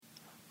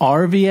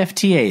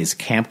RVFTA's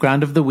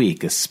Campground of the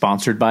Week is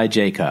sponsored by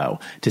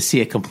Jayco. To see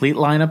a complete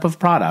lineup of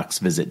products,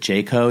 visit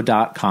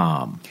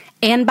jayco.com.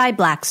 And by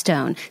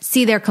Blackstone.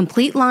 See their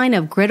complete line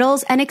of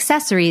griddles and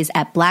accessories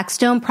at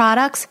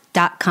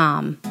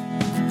blackstoneproducts.com.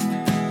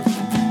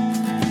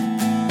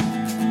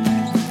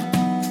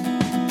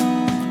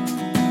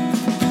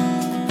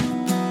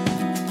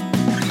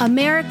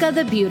 America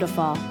the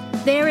Beautiful.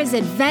 There is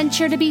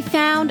adventure to be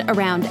found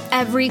around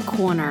every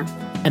corner.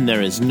 And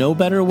there is no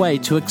better way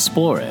to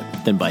explore it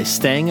than by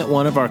staying at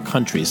one of our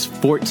country's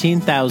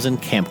 14,000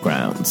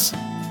 campgrounds.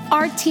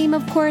 Our team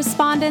of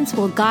correspondents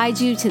will guide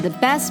you to the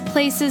best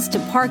places to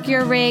park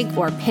your rig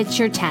or pitch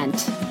your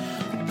tent.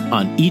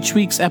 On each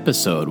week's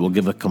episode, we'll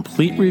give a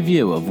complete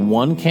review of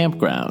one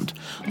campground,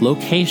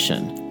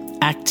 location,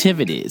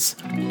 activities,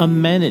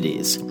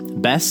 amenities,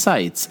 best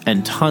sites,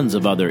 and tons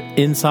of other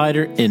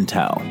insider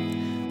intel.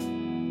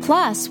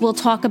 Plus, we'll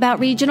talk about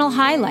regional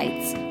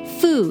highlights,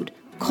 food,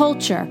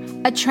 culture,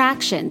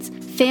 attractions,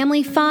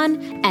 family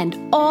fun, and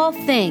all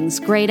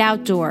things great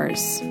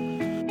outdoors.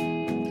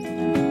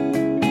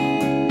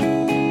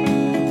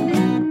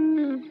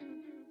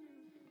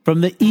 From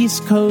the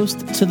East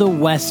Coast to the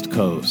West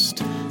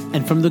Coast,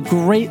 and from the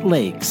Great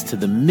Lakes to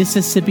the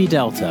Mississippi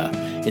Delta,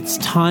 it's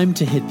time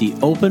to hit the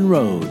open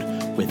road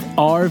with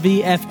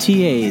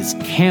RVFTA's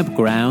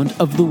Campground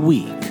of the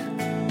Week.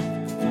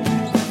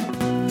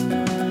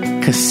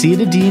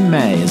 Casita Dean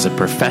May is a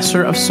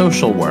professor of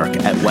social work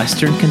at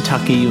Western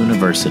Kentucky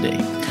University.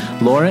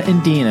 Laura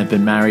and Dean have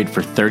been married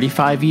for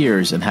 35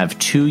 years and have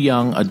 2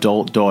 young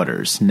adult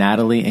daughters,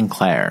 Natalie and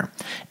Claire.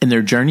 In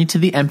their journey to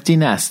the empty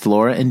nest,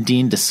 Laura and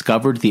Dean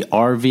discovered the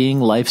RVing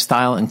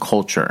lifestyle and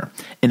culture.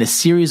 In a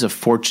series of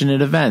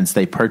fortunate events,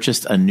 they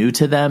purchased a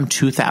new-to-them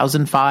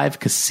 2005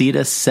 Casita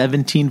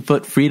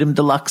 17-foot Freedom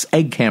Deluxe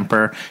egg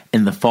camper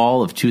in the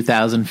fall of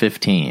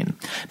 2015.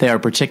 They are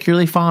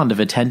particularly fond of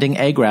attending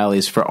egg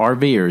rallies for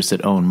RVers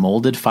that own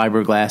molded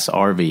fiberglass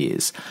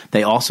RVs.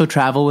 They also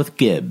travel with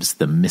Gibbs,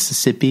 the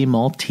Mississippi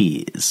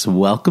Maltese.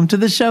 Welcome to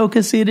the show,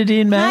 Casita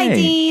Dean May. Hi,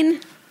 Dean.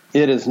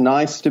 It is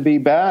nice to be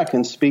back.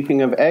 And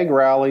speaking of egg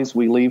rallies,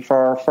 we leave for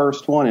our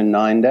first one in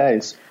 9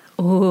 days.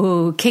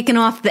 Ooh, kicking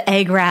off the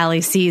egg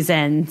rally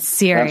season.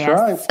 Serious.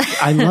 That's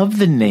right. I love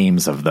the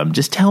names of them.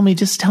 Just tell me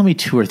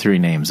 2 or 3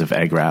 names of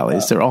egg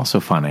rallies. They're all so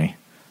funny.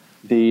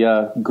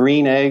 The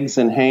green eggs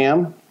and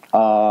ham,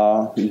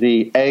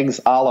 the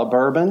eggs a la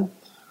bourbon,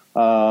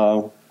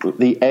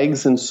 the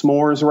eggs and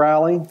s'mores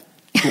rally.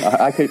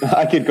 I could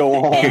go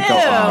on.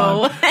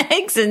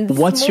 Eggs and s'mores.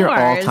 What's your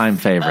all-time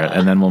favorite?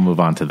 And then we'll move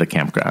on to the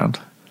campground.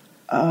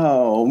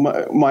 Oh,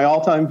 my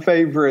all-time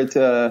favorite,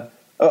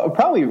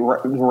 probably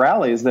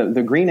rally is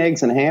the green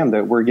eggs and ham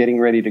that we're getting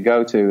ready to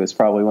go to is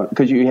probably one,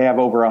 because you have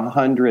over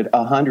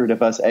 100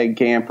 of us egg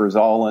campers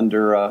all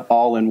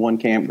in one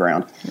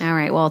campground. All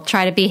right, well,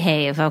 try to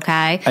behave,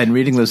 okay? And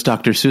reading those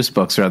Dr. Seuss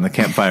books around the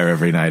campfire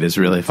every night is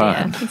really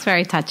fun. Yeah, it's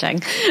very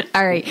touching.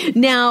 All right,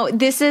 now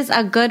this is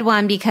a good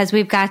one because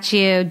we've got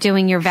you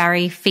doing your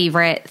very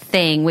favorite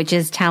thing, which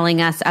is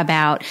telling us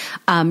about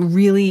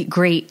really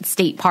great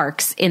state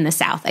parks in the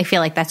South. I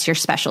feel like that's your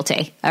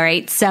specialty. All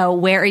right, so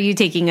where are you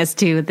taking us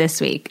to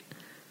this week?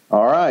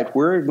 All right,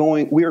 we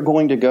are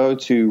going to go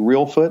to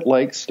Reelfoot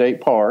Lake State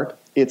Park.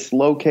 It's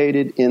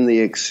located in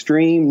the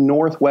extreme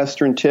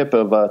northwestern tip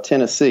of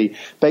Tennessee,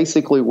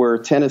 basically where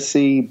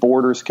Tennessee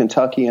borders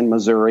Kentucky and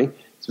Missouri.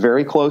 It's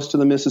very close to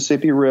the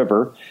Mississippi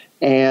River,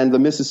 and the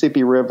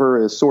Mississippi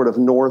River is sort of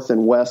north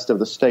and west of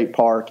the state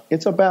park.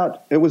 It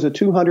was a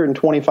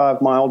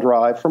 225-mile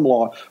drive for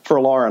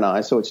Laura and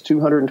I, so it's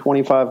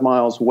 225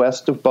 miles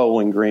west of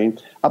Bowling Green,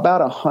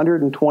 about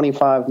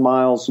 125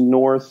 miles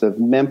north of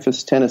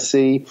Memphis,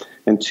 Tennessee,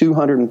 and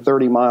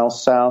 230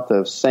 miles south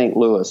of St.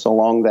 Louis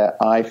along that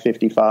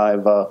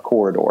I-55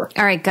 corridor.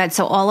 All right, good.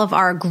 So all of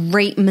our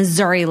great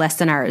Missouri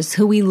listeners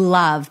who we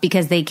love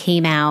because they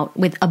came out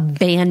with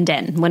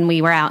abandon when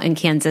we were out in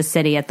Kansas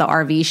City at the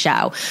RV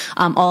show,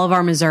 all of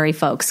our Missouri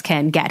folks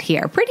can get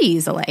here pretty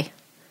easily.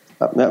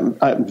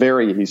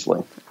 Very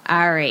easily.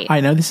 All right. I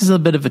know this is a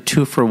bit of a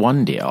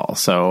 2-for-1 deal.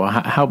 So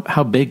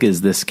how big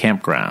is this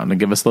campground? And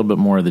give us a little bit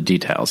more of the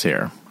details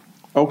here.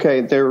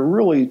 Okay, there are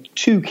really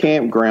 2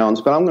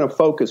 campgrounds, but I'm going to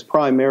focus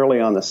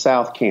primarily on the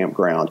South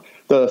Campground.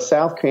 The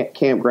South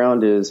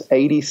Campground is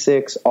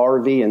 86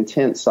 RV and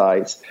tent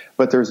sites,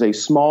 but there's a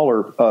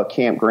smaller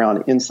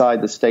campground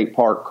inside the state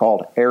park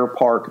called Air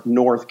Park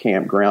North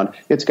Campground.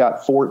 It's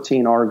got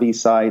 14 RV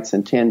sites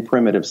and 10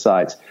 primitive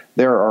sites.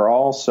 There are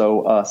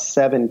also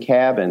 7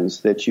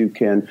 cabins that you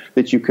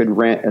could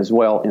rent as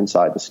well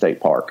inside the state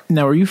park.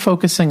 Now, are you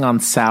focusing on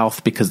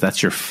South because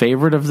that's your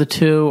favorite of the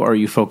 2, or are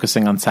you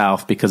focusing on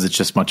South because it's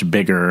just much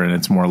bigger and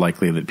it's more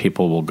likely that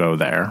people will go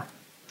there?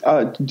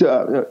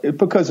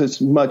 Because it's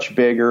much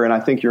bigger, and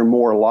I think you're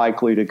more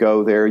likely to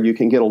go there. You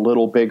can get a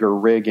little bigger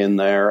rig in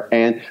there.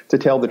 And to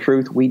tell the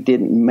truth, we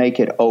didn't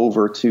make it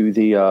over to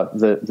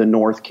the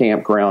North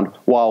Campground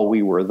while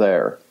we were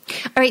there.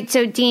 All right,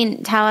 so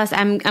Dean, tell us.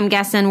 I'm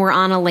guessing we're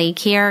on a lake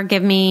here.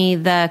 Give me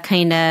the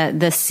kind of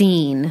the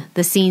scene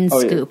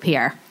scoop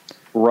here.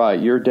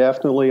 Right, you're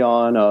definitely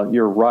on.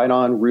 You're right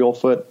on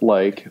Reelfoot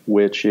Lake,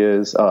 which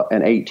is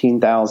an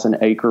 18,000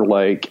 acre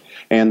lake,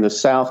 and the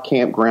South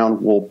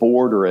Campground will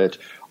border it.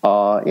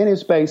 And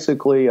it's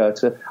basically,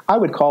 I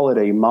would call it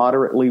a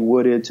moderately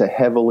wooded to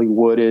heavily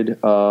wooded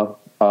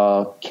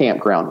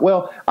campground.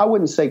 Well, I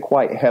wouldn't say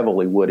quite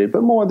heavily wooded,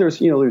 but more.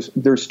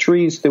 There's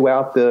trees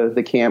throughout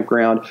the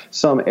campground.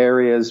 Some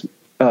areas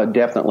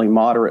definitely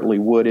moderately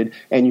wooded,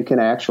 and you can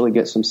actually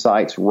get some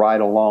sites right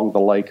along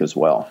the lake as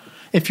well.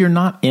 If you're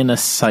not in a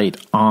site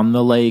on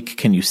the lake,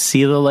 can you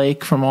see the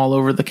lake from all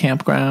over the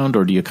campground,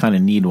 or do you kind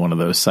of need one of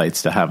those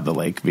sites to have the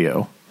lake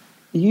view?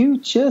 You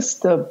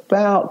just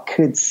about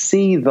could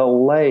see the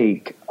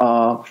lake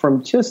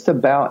from just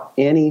about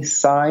any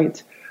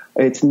site.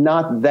 It's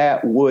not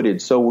that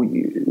wooded, so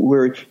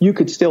you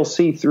could still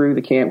see through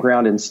the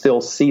campground and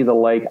still see the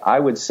lake, I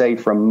would say,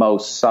 from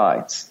most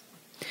sites.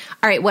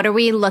 All right, what are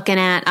we looking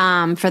at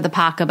for the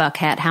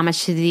Pocketbucket? How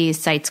much do these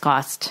sites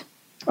cost?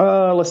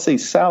 Let's see.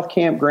 South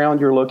Campground,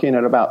 you're looking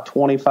at about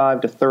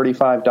 $25 to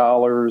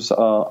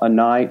 $35 a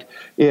night.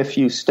 If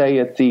you stay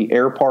at the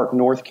Air Park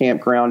North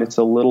Campground, it's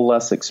a little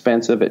less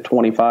expensive at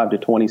 $25 to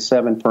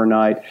 $27 per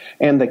night.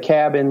 And the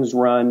cabins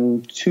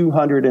run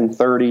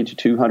 $230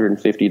 to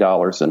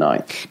 $250 a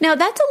night. Now,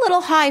 that's a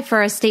little high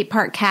for a state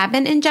park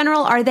cabin in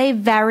general. Are they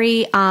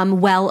very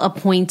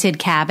well-appointed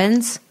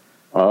cabins?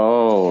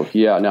 Oh,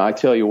 yeah. Now, I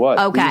tell you what.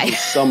 Okay. These are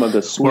some of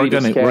the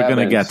sweetest cabins. We're going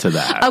to get to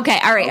that. Okay.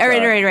 All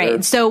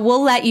right. So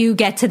we'll let you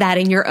get to that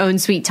in your own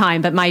sweet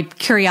time, but my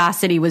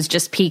curiosity was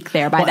just piqued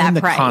there by that and the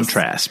price.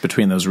 Contrast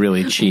between those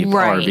really cheap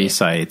RV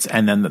sites,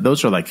 and then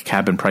those are like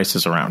cabin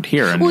prices around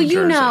here in New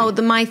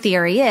Jersey. My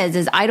theory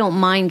is I don't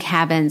mind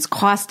cabins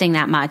costing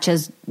that much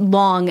as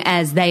long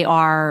as they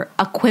are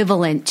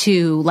equivalent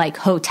to like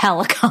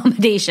hotel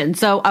accommodation.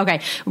 So,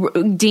 okay,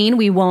 Dean,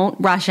 we won't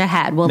rush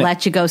ahead. We'll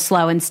let you go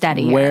slow and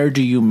steady. Where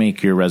do you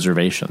make your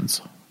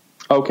reservations?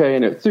 Okay,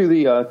 and through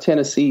the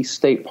Tennessee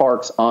State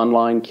Parks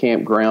online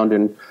campground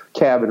and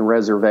cabin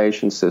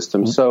reservation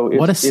system. So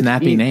what a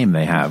snappy name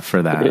they have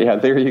for that. Yeah,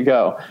 there you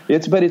go.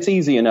 It's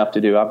easy enough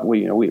to do.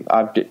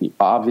 I've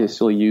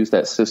obviously used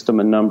that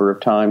system a number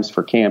of times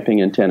for camping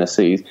in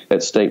Tennessee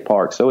at state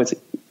parks. So it's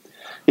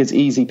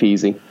easy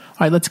peasy. All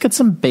right, let's get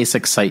some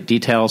basic site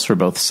details for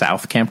both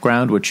South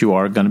Campground, which you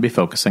are going to be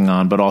focusing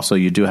on, but also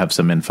you do have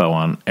some info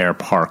on Air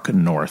Park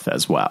North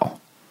as well.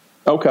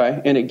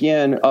 Okay, and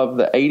again, of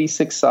the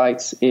 86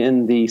 sites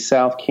in the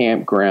South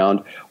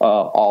Campground,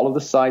 all of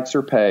the sites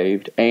are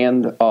paved,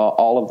 and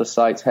all of the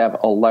sites have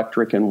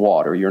electric and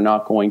water. You're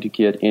not going to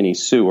get any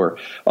sewer.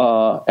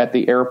 At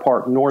the Air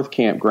Park North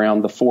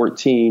Campground, the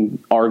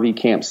 14 RV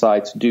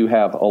campsites do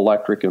have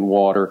electric and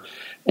water,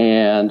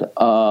 and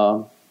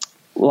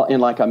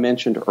like I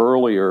mentioned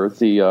earlier,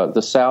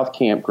 the South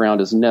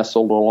Campground is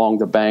nestled along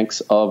the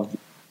banks of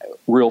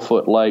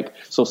Reelfoot Lake,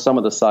 so some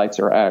of the sites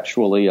are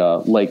actually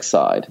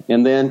lakeside.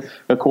 And then,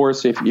 of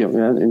course,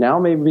 now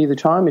may be the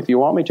time, if you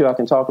want me to, I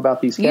can talk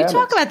about these cabins. You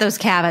talk about those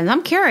cabins.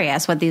 I'm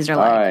curious what these are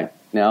like. All right.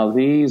 Now,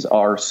 these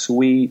are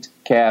sweet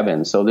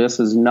cabins. So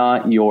this is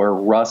not your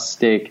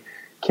rustic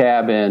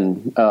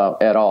cabin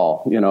at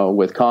all,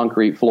 with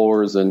concrete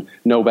floors and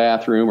no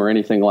bathroom or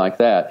anything like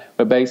that.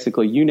 But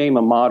basically, you name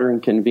a modern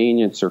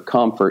convenience or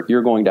comfort,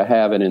 you're going to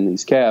have it in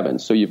these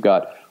cabins. So you've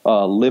got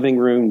living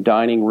room,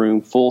 dining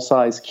room,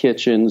 full-size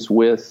kitchens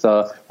with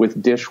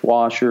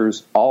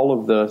dishwashers. All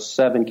of the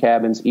 7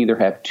 cabins either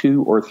have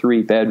 2 or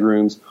 3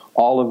 bedrooms.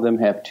 All of them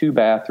have 2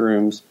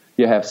 bathrooms.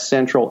 You have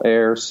central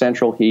air,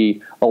 central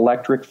heat,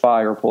 electric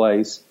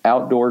fireplace,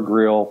 outdoor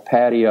grill,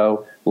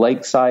 patio,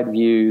 lakeside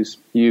views.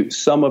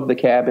 Some of the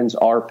cabins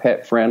are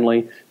pet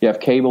friendly. You have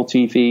cable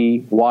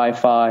TV,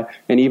 Wi-Fi,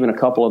 and even a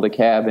couple of the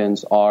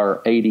cabins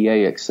are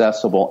ADA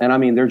accessible. And I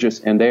mean,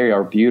 they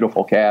are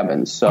beautiful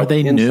cabins. So are they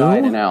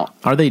inside new? And out.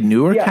 Are they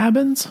newer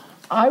cabins?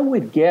 I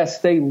would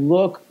guess they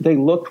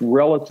looked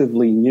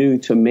relatively new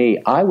to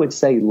me. I would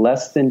say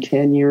less than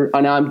 10 years.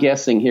 And I'm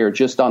guessing here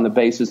just on the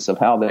basis of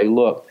how they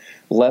look.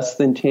 Less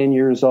than 10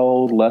 years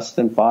old, less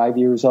than 5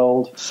 years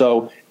old.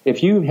 So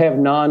if you have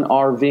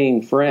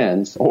non-RVing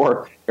friends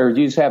or you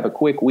just have a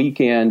quick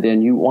weekend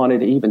and you wanted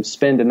to even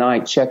spend a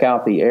night, check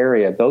out the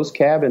area, those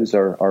cabins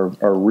are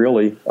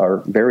really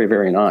very,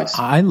 very nice.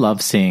 I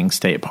love seeing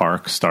state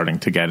parks starting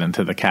to get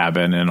into the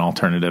cabin and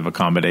alternative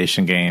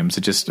accommodation games.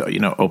 It just,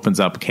 opens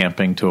up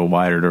camping to a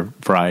wider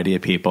variety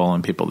of people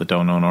and people that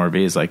don't own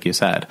RVs, like you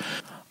said.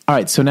 All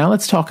right, so now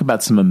let's talk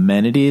about some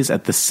amenities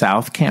at the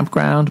South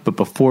Campground. But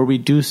before we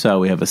do so,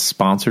 we have a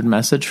sponsored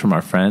message from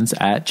our friends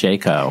at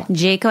Jayco.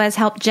 Jayco has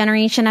helped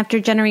generation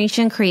after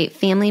generation create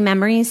family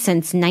memories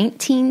since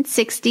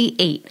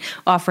 1968,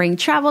 offering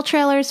travel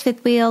trailers,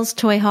 fifth wheels,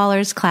 toy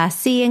haulers, Class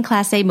C and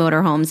Class A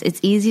motorhomes. It's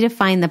easy to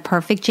find the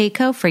perfect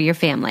Jayco for your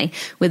family.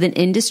 With an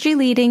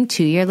industry-leading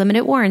 2-year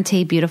limited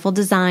warranty, beautiful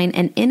design,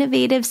 and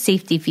innovative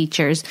safety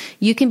features,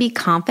 you can be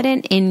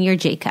confident in your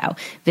Jayco.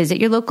 Visit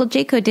your local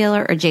Jayco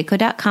dealer or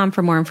jayco.com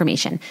for more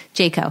information.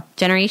 Jayco,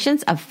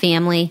 generations of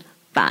family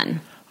fun.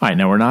 All right,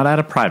 now we're not at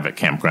a private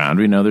campground.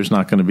 We know there's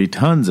not going to be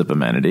tons of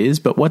amenities,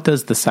 but what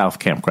does the South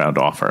Campground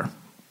offer?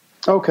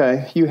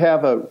 Okay, you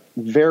have a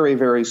very,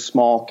 very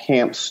small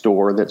camp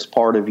store that's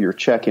part of your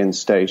check-in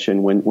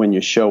station when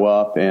you show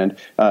up, and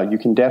you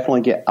can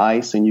definitely get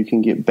ice and you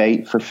can get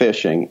bait for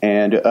fishing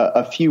and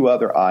a few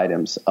other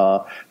items.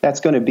 That's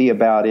going to be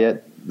about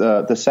it.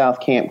 The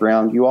South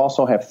Campground, you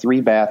also have 3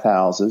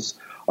 bathhouses.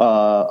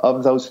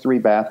 Of those 3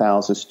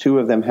 bathhouses, 2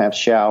 of them have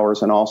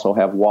showers and also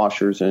have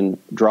washers and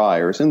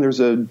dryers, and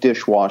there's a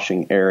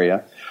dishwashing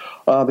area.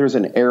 There's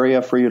an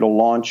area for you to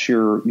launch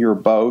your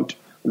boat.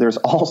 There's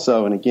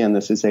also, and again,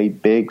 this is a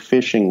big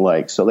fishing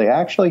lake, so they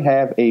actually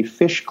have a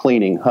fish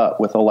cleaning hut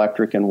with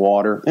electric and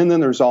water. And then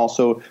there's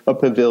also a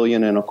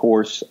pavilion and, of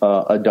course,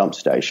 a dump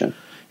station.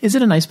 Is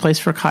it a nice place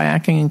for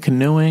kayaking and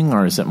canoeing,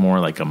 or is it more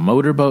like a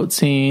motorboat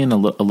scene, a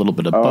little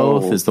bit of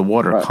both? Is the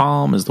water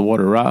calm? Is the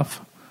water rough?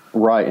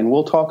 Right, and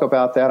we'll talk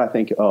about that, I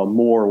think,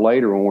 more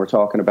later when we're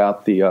talking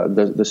about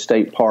the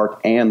state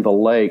park and the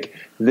lake.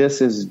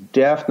 This is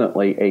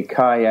definitely a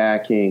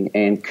kayaking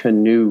and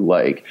canoe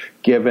lake,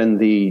 given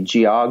the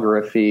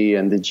geography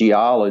and the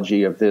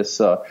geology of this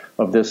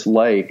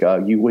lake.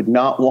 You would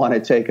not want to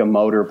take a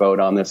motorboat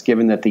on this,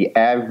 given that the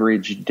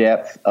average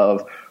depth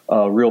of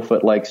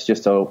Reelfoot Lake is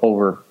just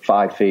over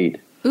 5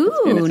 feet.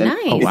 Ooh, nice!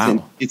 Oh,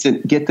 wow!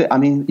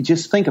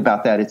 Just think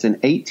about that. It's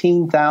an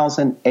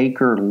 18,000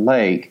 acre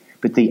lake,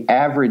 but the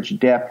average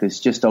depth is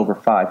just over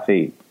 5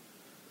 feet.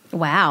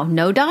 Wow,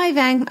 no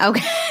diving.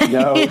 Okay.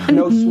 No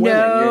swimming.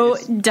 No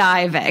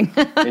diving.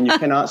 And you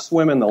cannot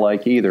swim in the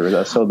lake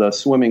either, so the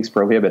swimming's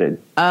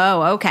prohibited.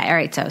 Oh, okay. All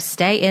right, so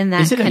stay in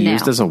that canoe. Is it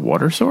used as a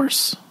water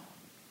source?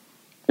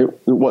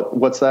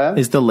 What's that?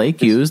 Is the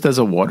lake used as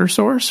a water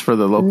source for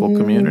the local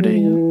community?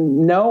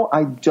 No,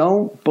 I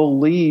don't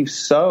believe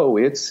so.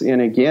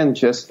 And again,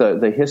 just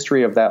the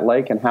history of that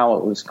lake and how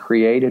it was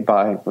created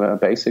by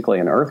basically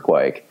an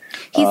earthquake.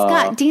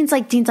 Dean's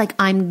like,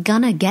 I'm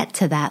gonna get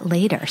to that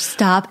later.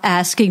 Stop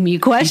asking me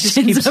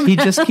questions. He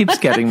just keeps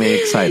getting me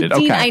excited.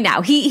 Dean, okay. I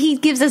know. He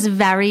gives us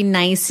very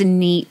nice,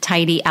 neat,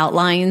 tidy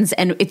outlines,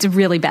 and it's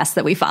really best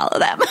that we follow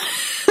them.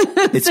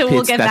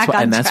 We'll get back on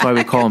track. And that's why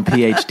we call him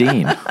PH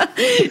Dean.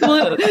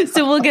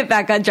 So we'll get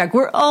back on track.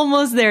 We're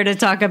almost there to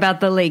talk about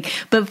the lake.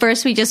 But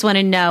first, we just want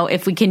to know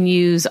if we can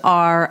use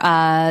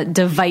our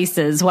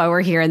devices while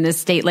we're here in this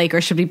state lake, or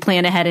should we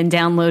plan ahead and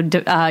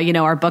download,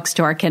 our books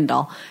to our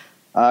Kindle?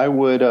 I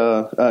would.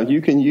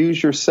 You can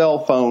use your cell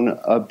phone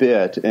a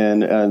bit,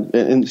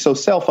 and so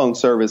cell phone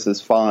service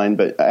is fine,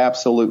 but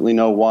absolutely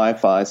no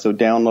Wi-Fi. So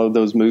download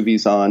those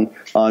movies on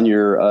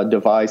your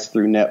device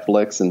through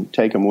Netflix and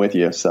take them with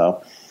you.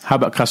 So, how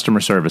about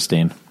customer service,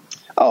 Dean?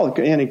 Oh,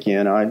 and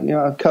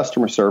again,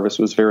 customer service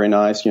was very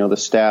nice. The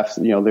staff,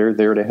 they're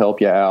there to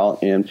help you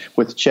out, and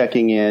with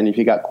checking in, if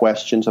you got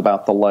questions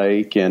about the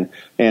lake, and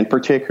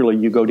particularly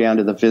you go down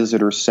to the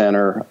visitor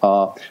center,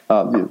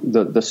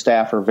 the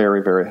staff are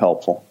very, very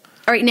helpful.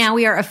 All right, now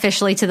we are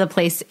officially to the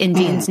place in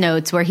Dean's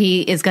notes where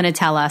he is going to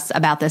tell us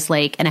about this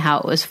lake and how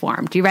it was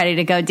formed. You ready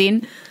to go,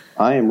 Dean?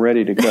 I am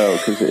ready to go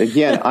because,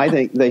 again, I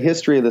think the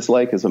history of this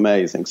lake is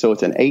amazing. So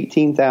it's an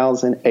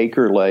 18,000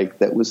 acre lake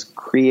that was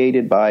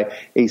created by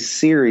a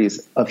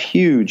series of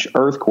huge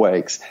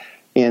earthquakes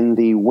in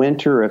the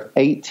winter of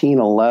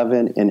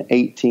 1811 and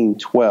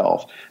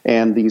 1812.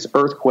 And these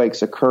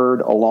earthquakes occurred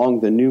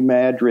along the New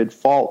Madrid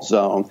fault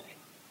zone,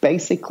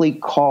 basically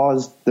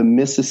caused the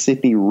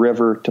Mississippi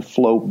River to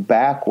flow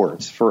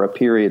backwards for a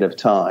period of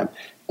time.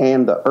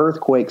 And the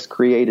earthquakes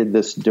created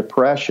this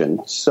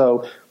depression.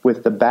 So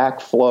with the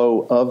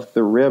backflow of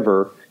the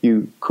river,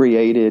 you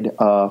created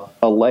a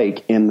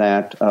lake in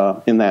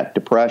that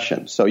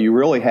depression. So you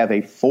really have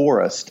a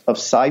forest of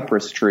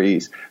cypress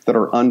trees that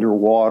are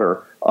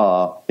underwater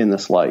in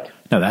this lake.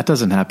 No, that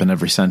doesn't happen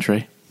every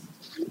century.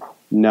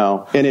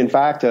 No, and in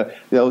fact,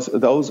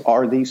 those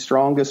are the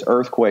strongest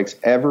earthquakes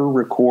ever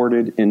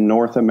recorded in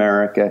North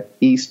America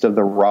east of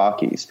the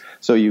Rockies.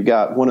 So you've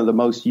got one of the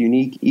most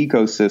unique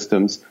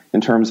ecosystems in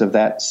terms of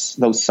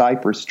those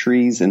cypress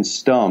trees and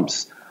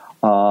stumps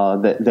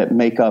that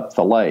make up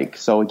the lake.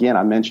 So again,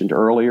 I mentioned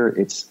earlier,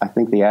 I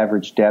think the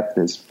average depth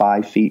is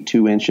 5 feet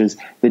 2 inches.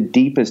 The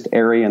deepest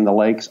area in the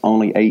lake's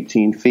only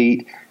 18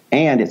 feet.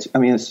 And it's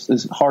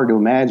hard to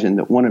imagine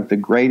that one of the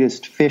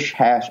greatest fish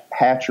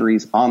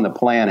hatcheries on the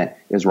planet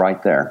is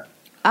right there.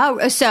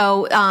 Oh,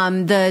 so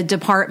the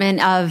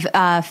Department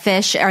of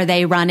Fish, are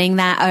they running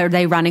that? Are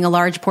they running a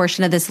large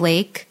portion of this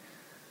lake?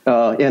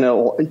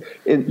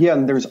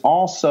 And there's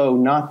also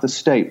not the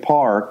state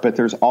park, but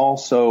there's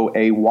also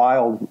a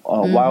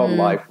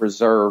wildlife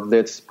reserve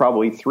that's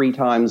probably 3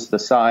 times the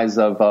size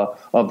of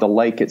the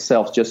lake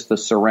itself, just the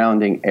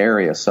surrounding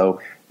area.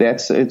 So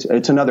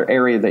it's another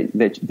area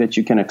that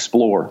you can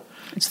explore.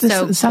 It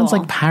sounds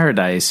like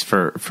paradise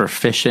for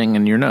fishing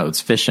in your notes: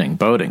 fishing,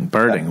 boating,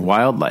 birding,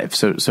 wildlife.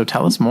 So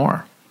tell us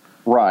more.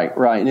 Right,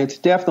 and it's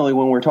definitely,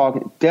 when we're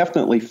talking,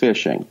 definitely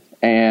fishing.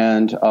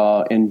 And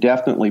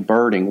definitely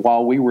birding.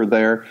 While we were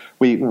there,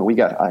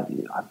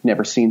 I've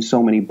never seen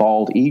so many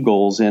bald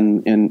eagles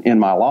in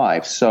my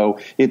life. So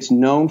it's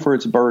known for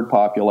its bird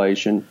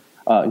population,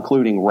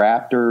 including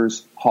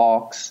raptors,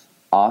 hawks,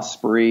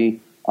 osprey,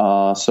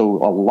 So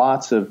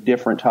lots of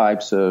different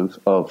types of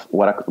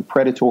what I call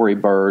predatory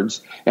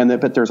birds,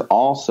 but there's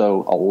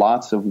also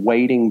lots of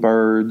wading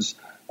birds,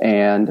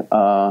 and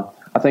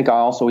I think I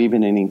also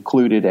even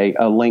included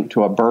a link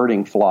to a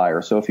birding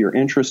flyer. So if you're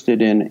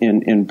interested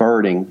in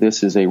birding,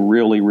 this is a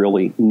really,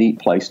 really neat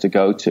place to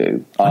go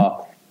to.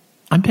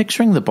 I'm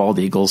picturing the bald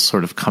eagles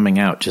sort of coming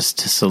out just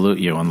to salute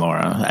you and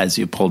Laura as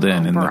you pulled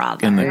in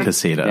the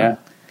casita.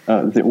 Yeah.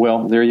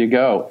 Well, there you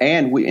go.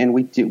 And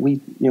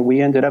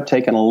we ended up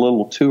taking a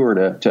little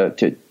tour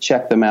to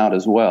check them out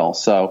as well.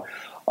 So,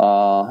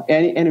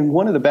 and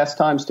one of the best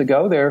times to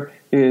go there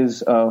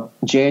is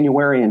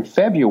January and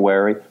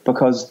February,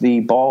 because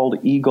the bald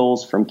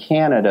eagles from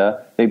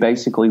Canada, they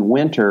basically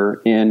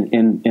winter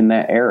in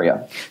that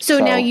area. So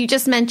now you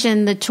just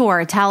mentioned the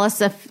tour. Tell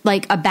us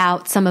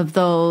about some of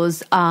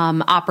those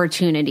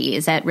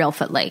opportunities at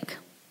Reelfoot Lake.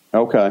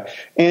 Okay.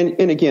 And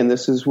again,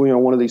 this is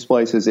one of these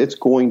places, it's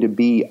going to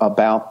be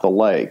about the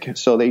lake.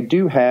 So they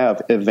do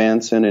have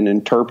events and an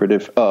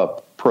interpretive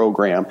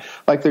program.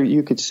 Like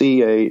you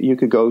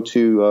could go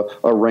to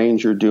a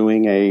ranger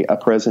doing a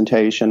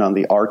presentation on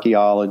the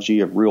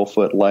archaeology of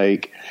Reelfoot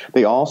Lake.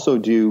 They also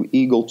do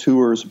eagle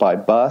tours by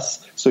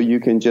bus, so you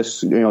can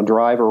just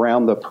drive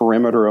around the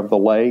perimeter of the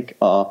lake.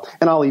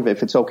 And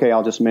if it's okay,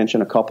 I'll just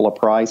mention a couple of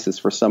prices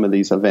for some of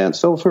these events.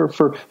 So for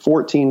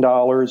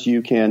 $14,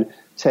 you can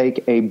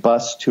take a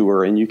bus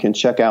tour and you can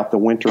check out the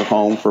winter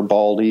home for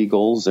bald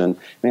eagles. And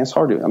it's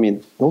hard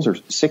those are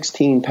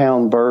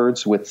 16-pound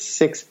birds with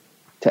 6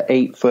 to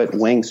 8 foot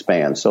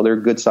wingspan. So they're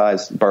good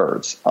sized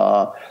birds.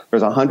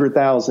 There's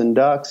 100,000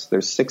 ducks.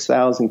 There's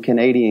 6,000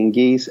 Canadian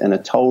geese and a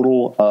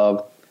total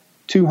of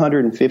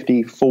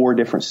 254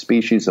 different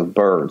species of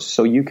birds.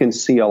 So you can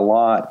see a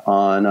lot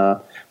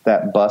on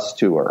that bus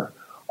tour.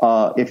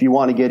 If you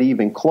want to get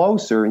even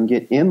closer and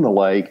get in the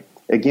lake,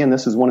 again,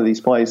 this is one of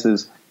these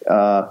places.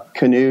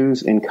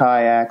 Canoes and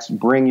kayaks,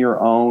 bring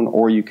your own,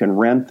 or you can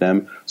rent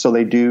them. So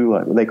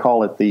they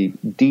call it the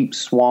Deep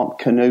Swamp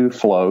Canoe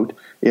Float.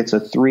 It's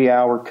a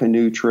 3-hour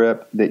canoe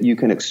trip that you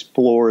can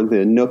explore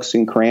the nooks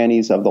and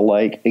crannies of the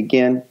lake.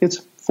 Again, it's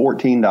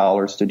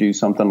 $14 to do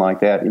something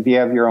like that. If you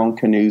have your own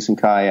canoes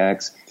and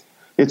kayaks,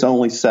 it's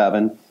only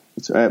 $7.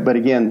 But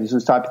again, this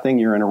is the type of thing,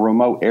 you're in a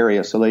remote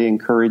area, so they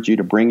encourage you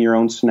to bring your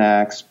own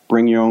snacks,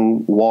 bring your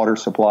own water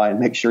supply, and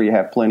make sure you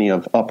have plenty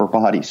of upper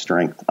body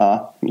strength.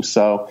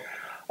 So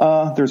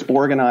there's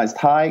organized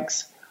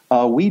hikes.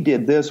 We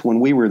did this when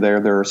we were there.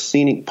 There are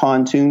scenic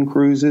pontoon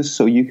cruises,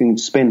 so you can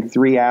spend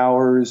 3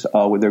 hours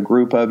with a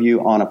group of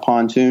you on a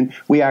pontoon.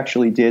 We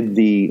actually did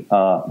the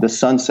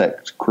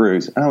sunset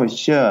cruise, and it was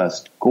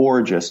just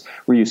gorgeous,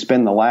 where you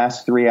spend the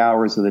last 3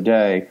 hours of the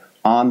day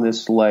on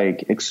this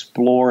lake,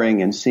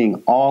 exploring and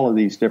seeing all of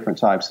these different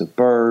types of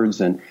birds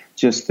and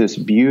just this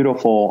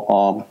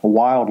beautiful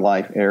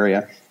wildlife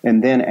area.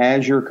 And then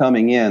as you're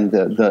coming in,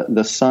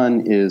 the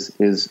sun is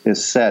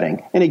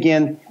setting. And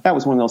again, that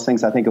was one of those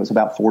things, I think it was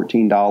about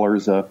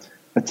 $14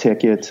 a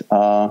ticket.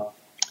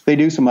 They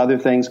do some other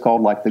things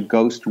called like the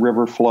Ghost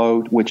River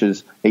Float, which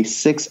is a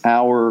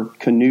 6-hour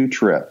canoe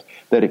trip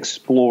that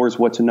explores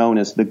what's known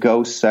as the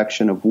ghost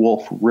section of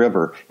Wolf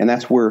River. And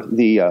that's where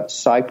the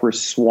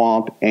Cypress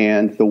Swamp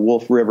and the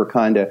Wolf River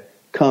kind of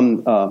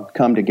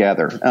come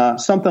together.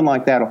 Something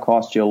like that will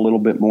cost you a little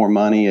bit more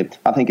money.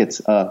 I think it's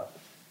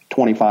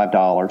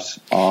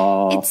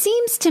 $25. It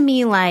seems to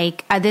me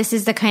like this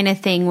is the kind of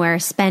thing where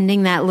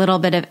spending that little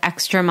bit of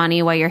extra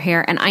money while you're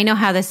here, and I know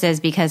how this is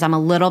because I'm a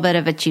little bit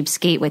of a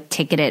cheapskate with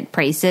ticketed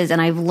prices,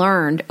 and I've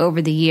learned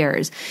over the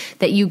years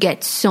that you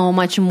get so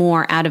much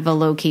more out of a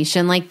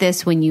location like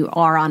this when you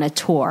are on a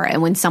tour,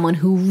 and when someone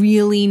who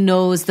really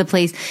knows the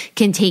place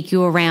can take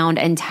you around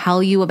and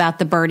tell you about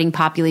the birding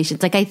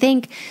populations. Like, I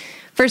think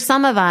for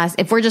some of us,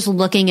 if we're just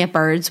looking at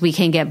birds, we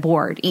can get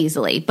bored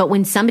easily. But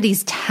when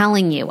somebody's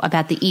telling you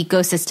about the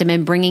ecosystem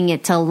and bringing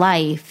it to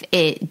life,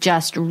 it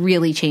just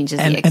really changes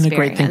the experience. And a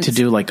great thing to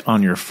do, like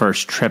on your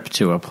first trip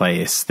to a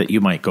place that you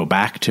might go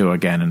back to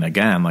again and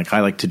again. Like I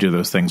like to do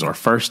those things our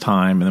first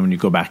time, and then when you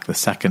go back the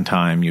second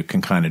time, you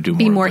can kind of do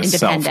more of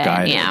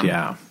self-guided.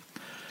 Yeah.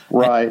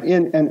 Right.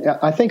 And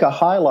I think a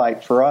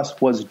highlight for us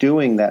was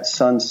doing that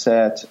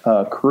sunset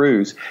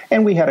cruise.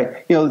 And we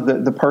had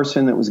the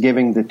person that was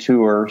giving the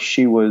tour,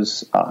 she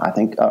was, I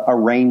think, a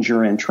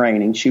ranger in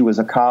training. She was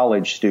a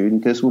college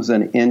student. This was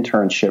an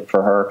internship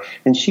for her.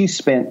 And she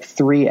spent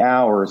 3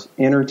 hours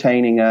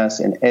entertaining us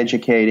and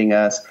educating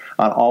us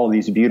on all of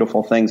these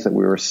beautiful things that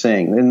we were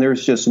seeing. And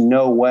there's just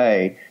no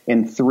way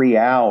in 3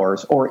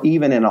 hours or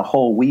even in a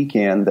whole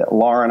weekend that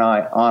Laura and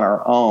I on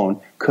our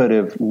own could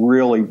have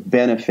really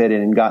benefited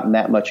and gotten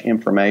that much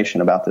information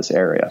about this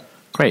area.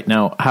 Great.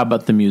 Now, how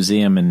about the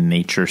museum and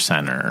nature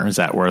center? Is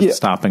that worth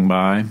stopping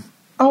by?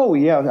 Oh,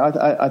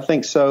 yeah, I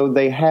think so.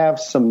 They have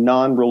some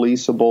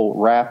non-releasable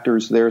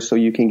raptors there, so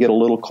you can get a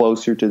little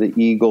closer to the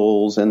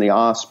eagles and the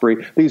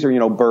osprey. These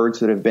are, birds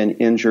that have been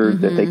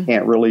injured that they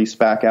can't release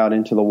back out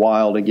into the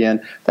wild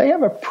again. They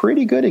have a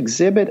pretty good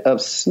exhibit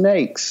of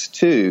snakes,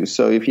 too.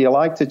 So if you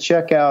like to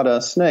check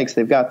out snakes,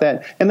 they've got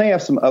that. And they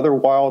have some other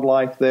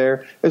wildlife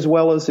there, as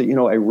well as, a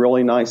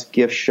really nice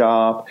gift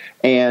shop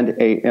and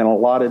a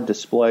lot of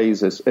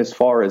displays as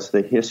far as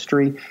the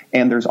history.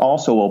 And there's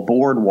also a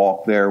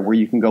boardwalk there where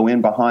you can go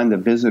in behind the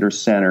visitor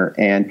center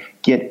and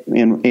get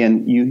in,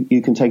 and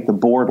you can take the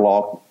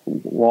boardwalk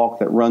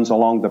that runs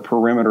along the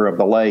perimeter of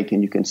the lake,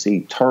 and you can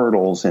see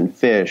turtles and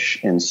fish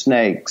and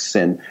snakes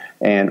and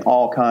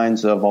all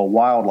kinds of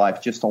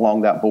wildlife just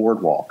along that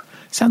boardwalk.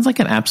 Sounds like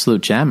an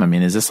absolute gem. I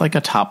mean, is this like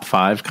a top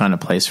 5 kind of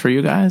place for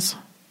you guys?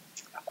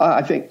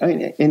 I think,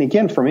 and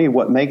again, for me,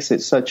 what makes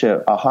it such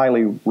a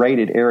highly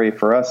rated area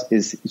for us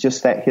is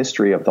just that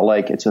history of the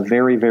lake. It's a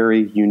very,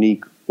 very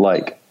unique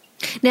lake.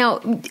 Now,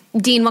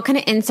 Dean, what kind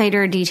of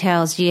insider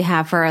details do you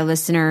have for our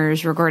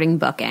listeners regarding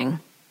booking?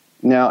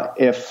 Now,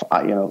 if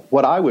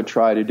what I would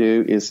try to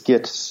do is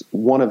get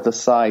one of the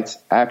sites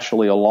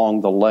actually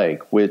along the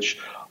lake, which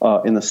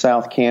in the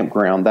South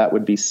Campground, that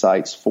would be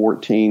sites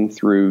 14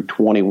 through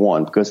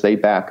 21 because they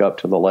back up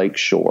to the lake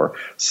shore.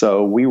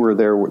 So we were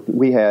there.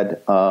 We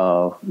had, 3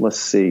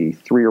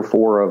 or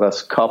 4 of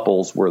us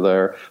couples were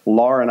there.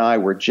 Laura and I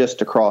were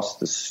just across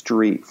the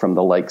street from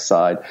the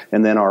lakeside,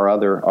 and then our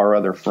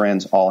other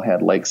friends all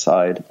had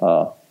lakeside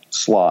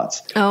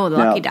slots. Oh, the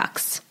lucky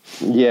ducks.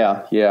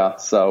 Yeah.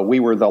 So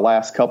we were the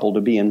last couple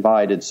to be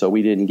invited, so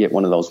we didn't get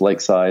one of those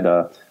lakeside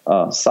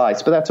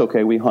sites, but that's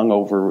okay. We hung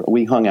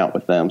out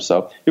with them,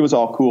 so it was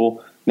all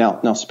cool.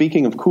 Now,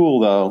 speaking of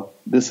cool, though,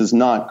 this is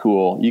not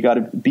cool. You got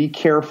to be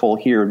careful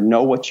here.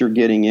 Know what you're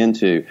getting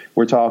into.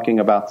 We're talking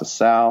about the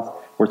South.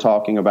 We're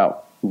talking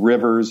about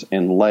rivers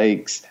and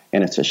lakes,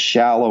 and it's a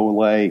shallow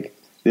lake.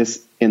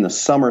 This in the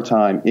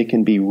summertime, it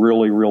can be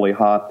really, really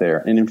hot there.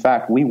 And in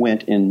fact, we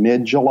went in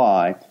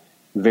mid-July,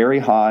 very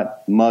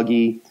hot,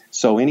 muggy.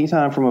 So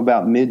anytime from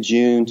about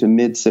mid-June to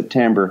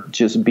mid-September,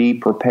 just be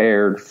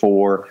prepared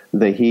for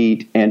the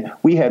heat. And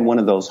we had one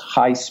of those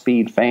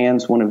high-speed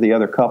fans, one of the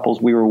other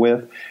couples we were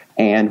with,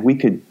 and we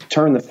could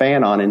turn the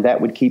fan on, and that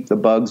would keep the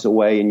bugs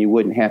away, and you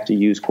wouldn't have to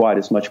use quite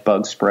as much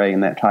bug spray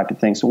and that type of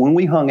thing. So when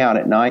we hung out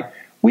at night,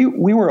 we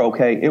were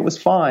okay. It was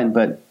fine,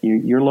 but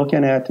you're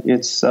looking at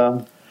it's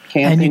camping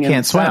and you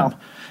can't swim. South.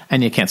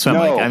 And you can't swim.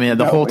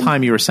 The whole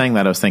time you were saying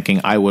that, I was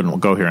thinking I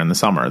wouldn't go here in the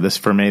summer.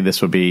 This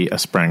would be a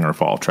spring or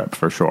fall trip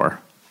for sure.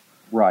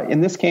 Right.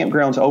 And this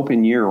campground's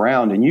open year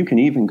round, and you can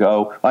even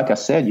go, like I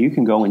said, you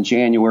can go in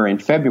January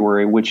and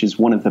February, which is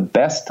one of the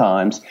best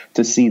times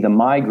to see the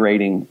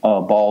migrating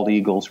bald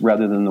eagles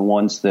rather than the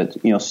ones that,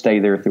 stay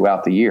there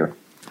throughout the year.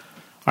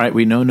 All right.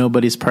 We know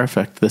nobody's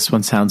perfect. This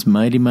one sounds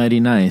mighty,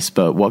 mighty nice,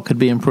 but what could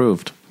be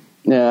improved?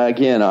 Now,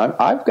 again,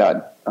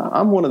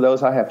 I'm one of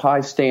those, I have high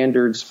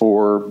standards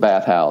for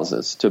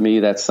bathhouses. To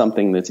me, that's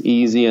something that's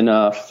easy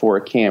enough for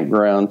a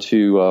campground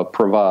to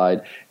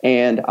provide.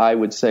 And I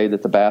would say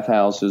that the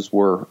bathhouses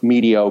were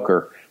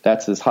mediocre.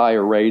 That's as high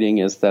a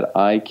rating as that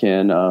I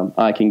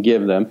can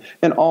give them.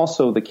 And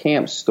also the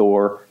camp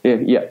store,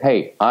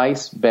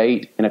 ice,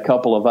 bait, and a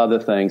couple of other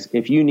things.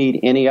 If you need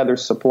any other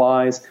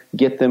supplies,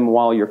 get them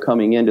while you're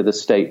coming into the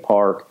state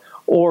park.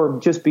 Or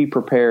just be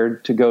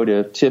prepared to go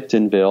to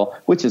Tiptonville,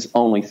 which is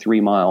only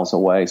 3 miles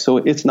away. So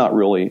it's not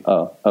really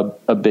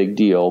a big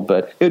deal,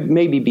 but it would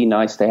maybe be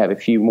nice to have a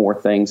few more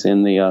things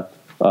in the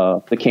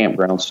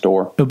campground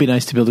store. It would be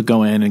nice to be able to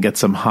go in and get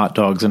some hot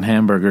dogs and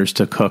hamburgers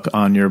to cook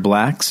on your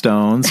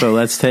Blackstone. So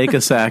let's take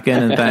a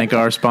second and thank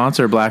our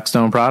sponsor,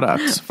 Blackstone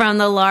Products. From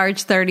the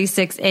large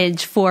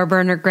 36-inch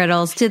 4-burner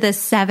griddles to the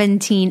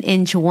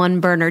 17-inch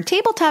 1-burner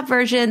tabletop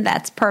version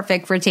that's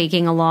perfect for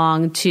taking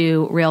along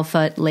to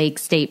Reelfoot Lake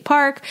State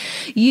Park,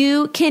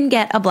 you can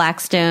get a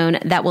Blackstone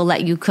that will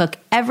let you cook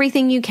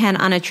everything you can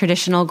on a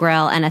traditional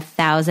grill and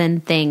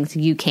 1,000 things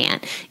you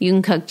can't. You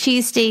can cook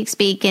cheesesteaks,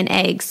 bacon,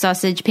 eggs,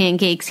 sausage,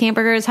 pancakes,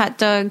 hamburgers, hot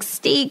dogs,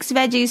 steaks,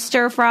 veggies,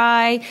 stir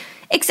fry,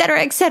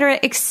 etc., etc.,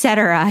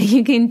 etc.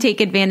 You can take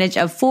advantage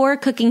of 4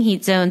 cooking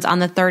heat zones on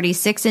the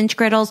 36-inch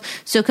griddles,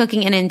 so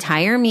cooking an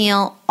entire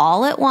meal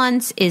all at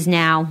once is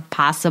now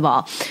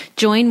possible.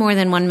 Join more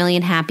than 1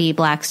 million happy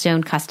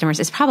Blackstone customers.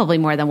 It's probably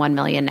more than 1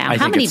 million now. I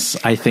think they've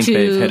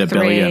hit a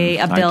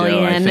billion. A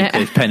billion. I think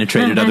they've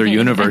penetrated other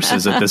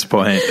universes at this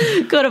point.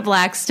 Go to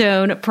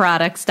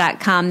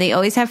blackstoneproducts.com. They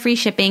always have free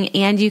shipping,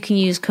 and you can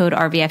use code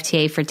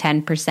RVFTA for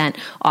 10%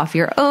 off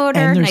your order.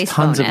 And there's nice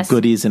tons bonus. of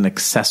goodies and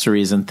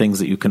accessories and things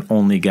that you can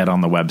only get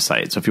on the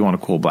website. So if you want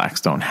a cool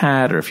Blackstone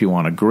hat or if you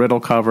want a griddle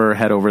cover,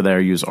 head over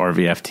there, use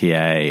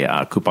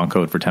RVFTA, coupon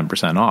code for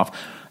 10% off.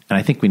 And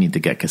I think we need to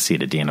get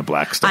Casita Dean a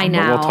Blackstone. I know.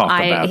 But we'll talk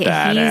about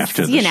that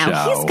after the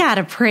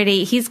show.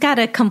 He's got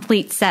a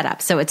complete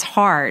setup, so it's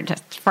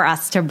hard for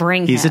us to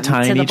bring He's him a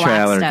tiny to the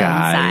trailer Blackstone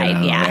guy.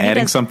 side. Yeah,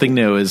 adding something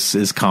new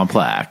is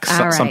complex.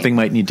 Right. Something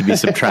might need to be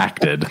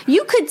subtracted.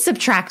 You could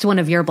subtract one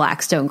of your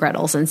Blackstone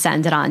griddles and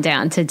send it on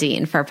down to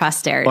Dean for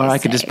posterity. Or I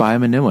could just buy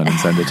him a new one and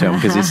send it to him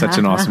because he's such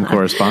an awesome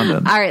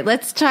correspondent. All right,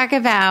 let's talk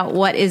about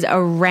what is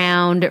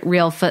around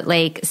Reelfoot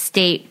Lake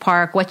State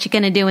Park. What you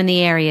going to do in the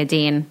area,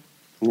 Dean?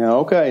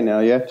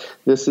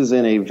 This is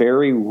in a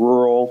very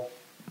rural,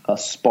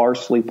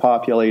 sparsely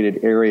populated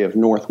area of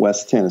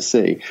northwest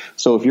Tennessee.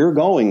 So if you're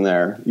going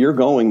there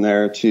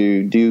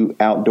to do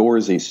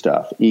outdoorsy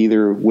stuff,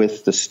 either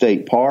with the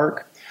state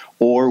park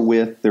or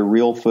with the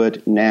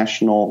Reelfoot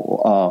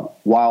National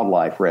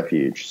Wildlife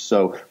Refuge.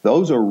 So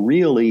those are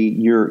really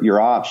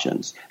your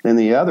options. Then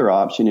the other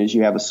option is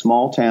you have a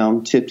small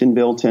town,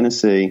 Tiptonville,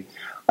 Tennessee.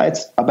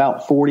 It's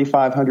about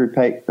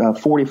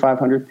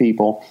 4,500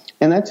 people.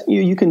 And that's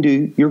you can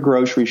do your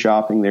grocery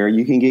shopping there.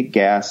 You can get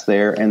gas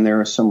there, and there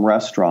are some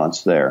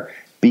restaurants there.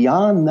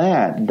 Beyond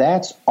that,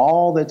 that's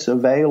all that's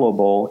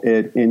available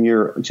in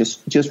your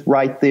just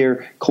right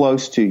there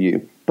close to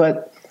you.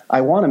 But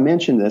I want to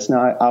mention this. Now,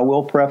 I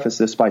will preface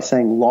this by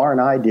saying Laura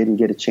and I didn't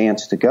get a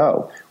chance to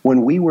go.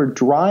 When we were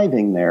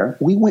driving there,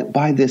 we went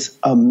by this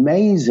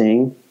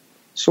amazing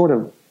sort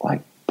of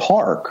like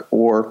park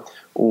or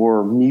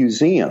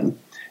museum.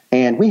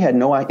 And we had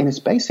no idea, and it's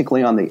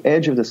basically on the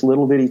edge of this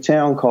little bitty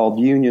town called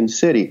Union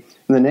City.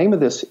 And the name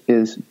of this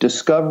is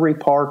Discovery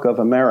Park of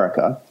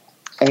America.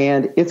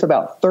 And it's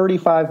about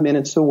 35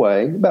 minutes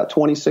away, about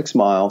 26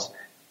 miles,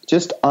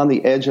 just on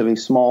the edge of a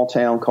small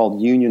town called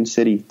Union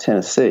City,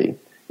 Tennessee.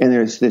 And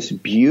there's this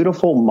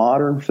beautiful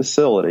modern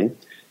facility.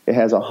 It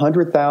has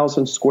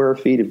 100,000 square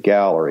feet of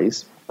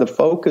galleries. The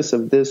focus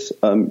of this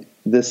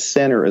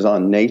center is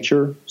on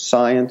nature,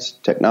 science,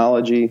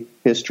 technology,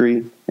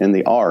 history, and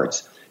the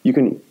arts. You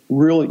can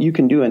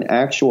do an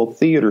actual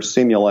theater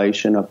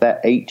simulation of that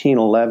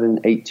 1811,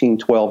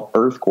 1812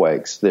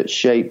 earthquakes that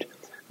shaped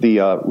the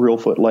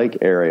Reelfoot Lake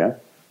area.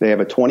 They have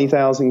a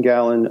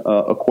 20,000-gallon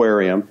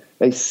aquarium,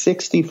 a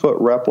 60-foot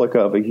replica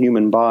of a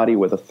human body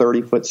with a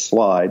 30-foot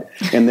slide,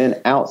 and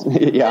then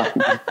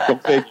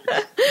okay.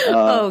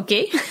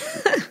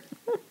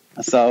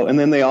 And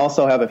then they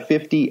also have a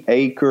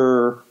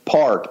 50-acre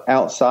park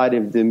outside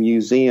of the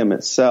museum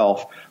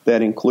itself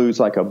that includes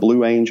like a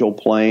Blue Angel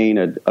plane,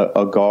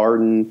 a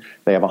garden.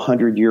 They have a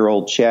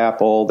 100-year-old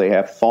chapel. They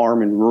have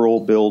farm and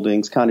rural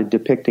buildings kind of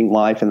depicting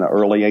life in the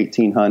early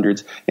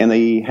 1800s. And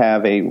they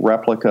have a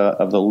replica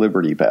of the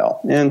Liberty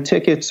Bell. And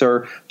tickets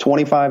are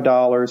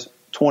 $25,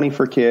 $20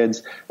 for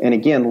kids. And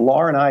again,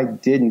 Laura and I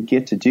didn't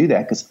get to do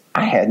that because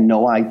I had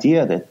no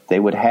idea that they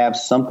would have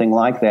something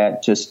like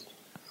that just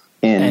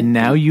and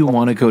now you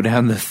want to go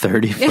down the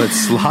 30-foot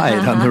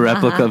slide on the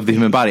replica of the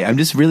human body. I'm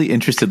just really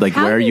interested,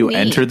 where you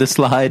enter the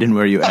slide and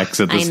where you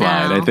exit the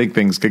slide. I think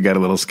things could get a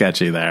little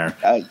sketchy there.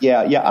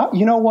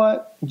 You know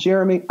what,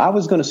 Jeremy? I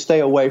was going to stay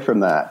away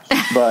from that,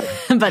 but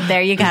but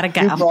there you got to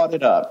go. You brought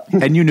it up,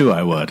 and you knew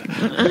I would.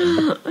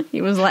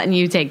 He was letting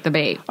you take the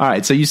bait. All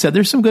right, so you said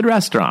there's some good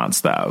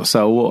restaurants, though.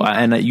 So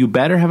and you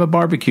better have a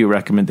barbecue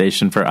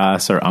recommendation for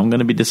us, or I'm going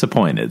to be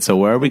disappointed. So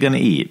where are we going to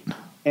eat?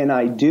 And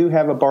I do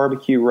have a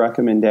barbecue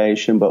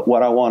recommendation, but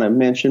what I want to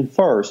mention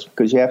first,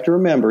 because you have to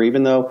remember,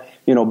 even though,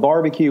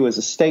 barbecue is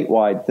a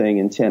statewide thing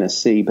in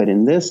Tennessee, but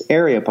in this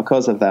area,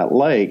 because of that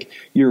lake,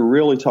 you're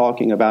really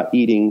talking about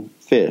eating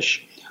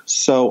fish.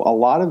 So a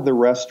lot of the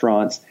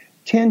restaurants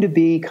tend to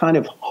be kind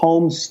of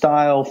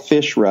home-style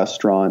fish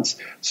restaurants.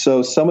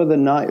 So some of the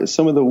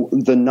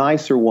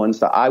nicer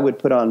ones that I would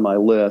put on my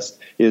list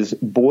is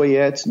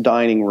Boyette's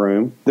Dining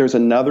Room. There's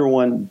another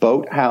one,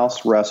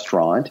 Boathouse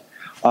Restaurant.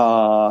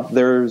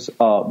 There's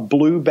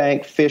Blue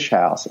Bank Fish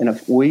House, and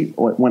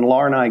when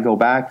Laura and I go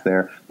back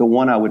there, the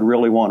one I would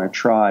really want to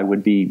try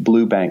would be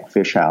Blue Bank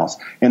Fish House.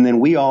 And then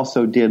we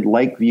also did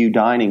Lakeview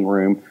Dining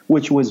Room,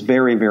 which was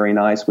very, very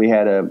nice. We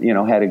had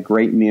a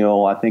great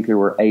meal. I think there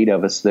were 8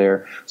 of us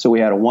there, so we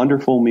had a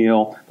wonderful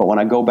meal. But when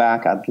I go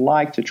back, I'd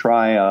like to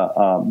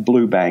try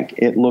Blue Bank.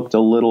 It looked a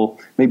little.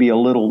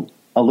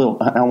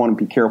 I want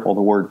to be careful of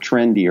the word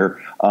trendier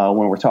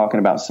when we're talking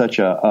about such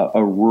a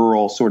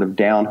rural sort of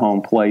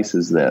down-home place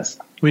as this.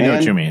 We know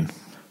what you mean.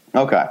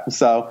 Okay.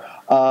 So,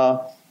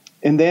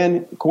 and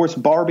then, of course,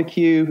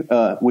 barbecue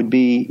would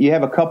be – you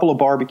have a couple of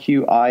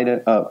barbecue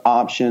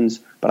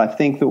options, but I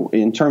think that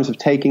in terms of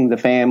taking the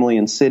family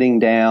and sitting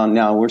down –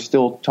 now, we're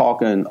still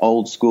talking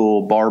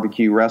old-school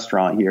barbecue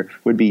restaurant here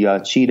 – would be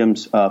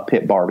Cheatham's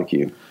Pit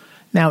Barbecue.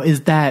 Now,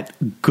 is that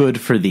good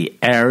for the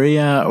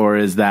area, or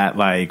is that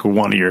like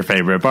one of your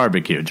favorite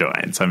barbecue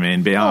joints? I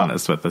mean, be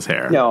honest with us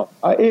here. No,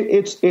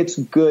 it's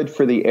good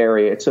for the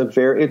area. It's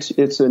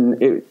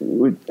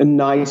a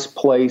nice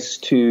place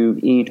to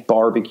eat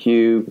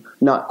barbecue.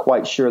 Not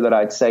quite sure that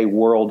I'd say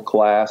world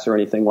class or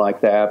anything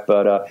like that,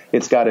 but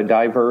it's got a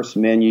diverse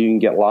menu. You can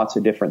get lots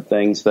of different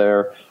things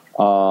there.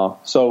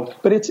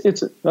 But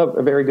it's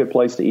a very good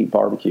place to eat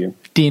barbecue.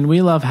 Dean,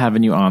 we love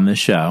having you on the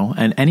show,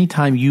 and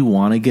anytime you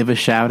want to give a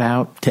shout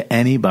out to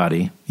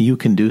anybody, you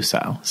can do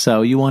so.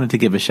 So you wanted to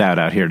give a shout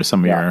out here to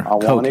some of your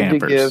co-campers. I wanted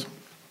to give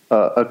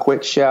a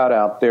quick shout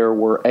out. There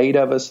were 8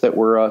 of us that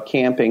were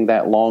camping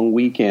that long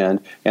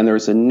weekend, and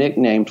there's a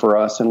nickname for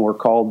us, and we're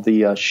called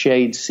the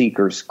Shade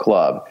Seekers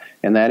Club.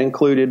 And that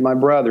included my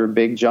brother,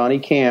 Big Johnny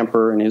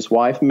Camper, and his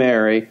wife,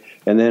 Mary,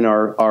 and then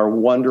our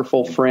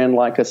wonderful friend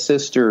like a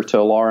sister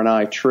to Laura and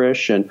I,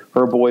 Trish, and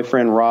her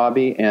boyfriend,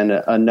 Robbie, and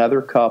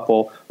another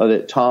couple,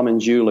 Tom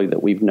and Julie,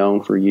 that we've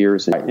known for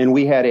years. And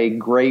we had a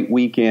great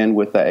weekend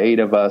with the 8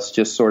 of us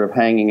just sort of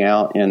hanging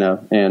out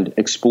and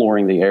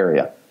exploring the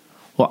area.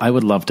 Well, I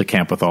would love to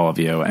camp with all of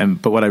you.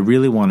 But what I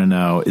really want to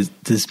know is,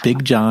 does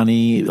Big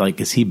Johnny,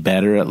 is he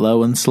better at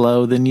low and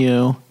slow than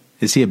you?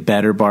 Is he a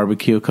better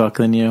barbecue cook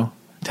than you?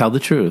 Tell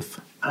the truth.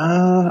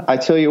 I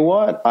tell you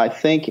what, I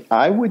think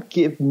I would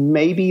give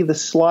maybe the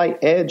slight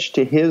edge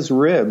to his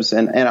ribs.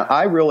 And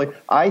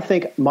I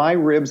think my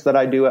ribs that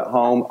I do at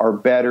home are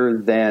better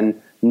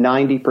than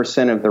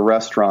 90% of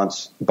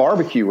the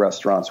barbecue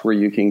restaurants where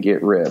you can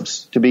get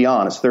ribs. To be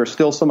honest, there are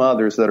still some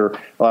others that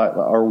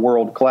are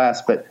world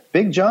class, but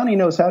Big Johnny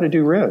knows how to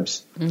do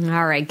ribs.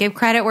 All right. Give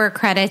credit where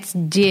credit's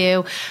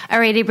due. All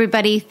right,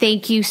 everybody.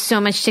 Thank you so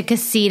much to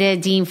Casita,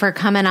 Dean, for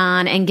coming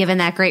on and giving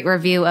that great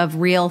review of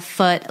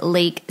Reelfoot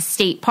Lake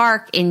State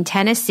Park in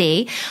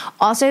Tennessee.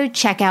 Also,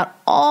 check out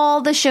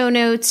all the show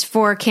notes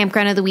for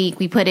Campground of the Week.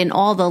 We put in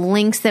all the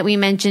links that we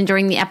mentioned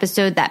during the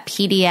episode. That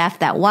PDF,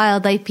 that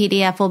wildlife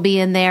PDF will be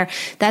in there.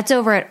 That's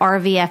over at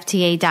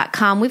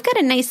rvfta.com. We've got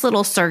a nice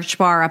little search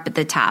bar up at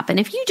the top. And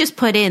if you just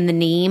put in the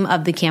name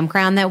of the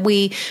campground that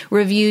we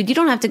reviewed, you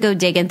don't have to go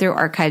digging through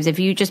archives. If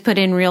you just put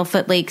in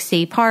Reelfoot Lake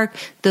State Park,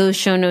 those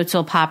show notes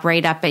will pop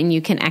right up and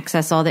you can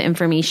access all the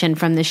information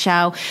from the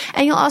show.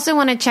 And you'll also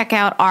want to check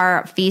out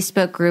our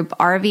Facebook group,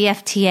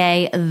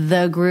 RVFTA,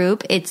 the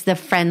group. It's the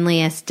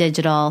friendliest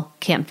digital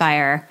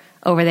campfire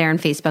over there in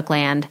Facebook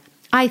land,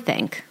 I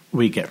think.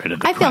 We get rid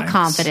of the I crimes. feel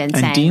confident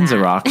saying And Dean's that. a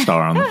rock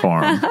star on the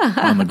forum,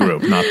 on the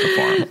group, not the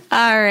forum.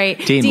 All right.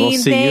 Dean, we'll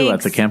see thanks. you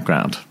at the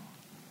campground.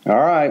 All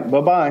right.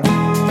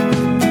 Bye-bye.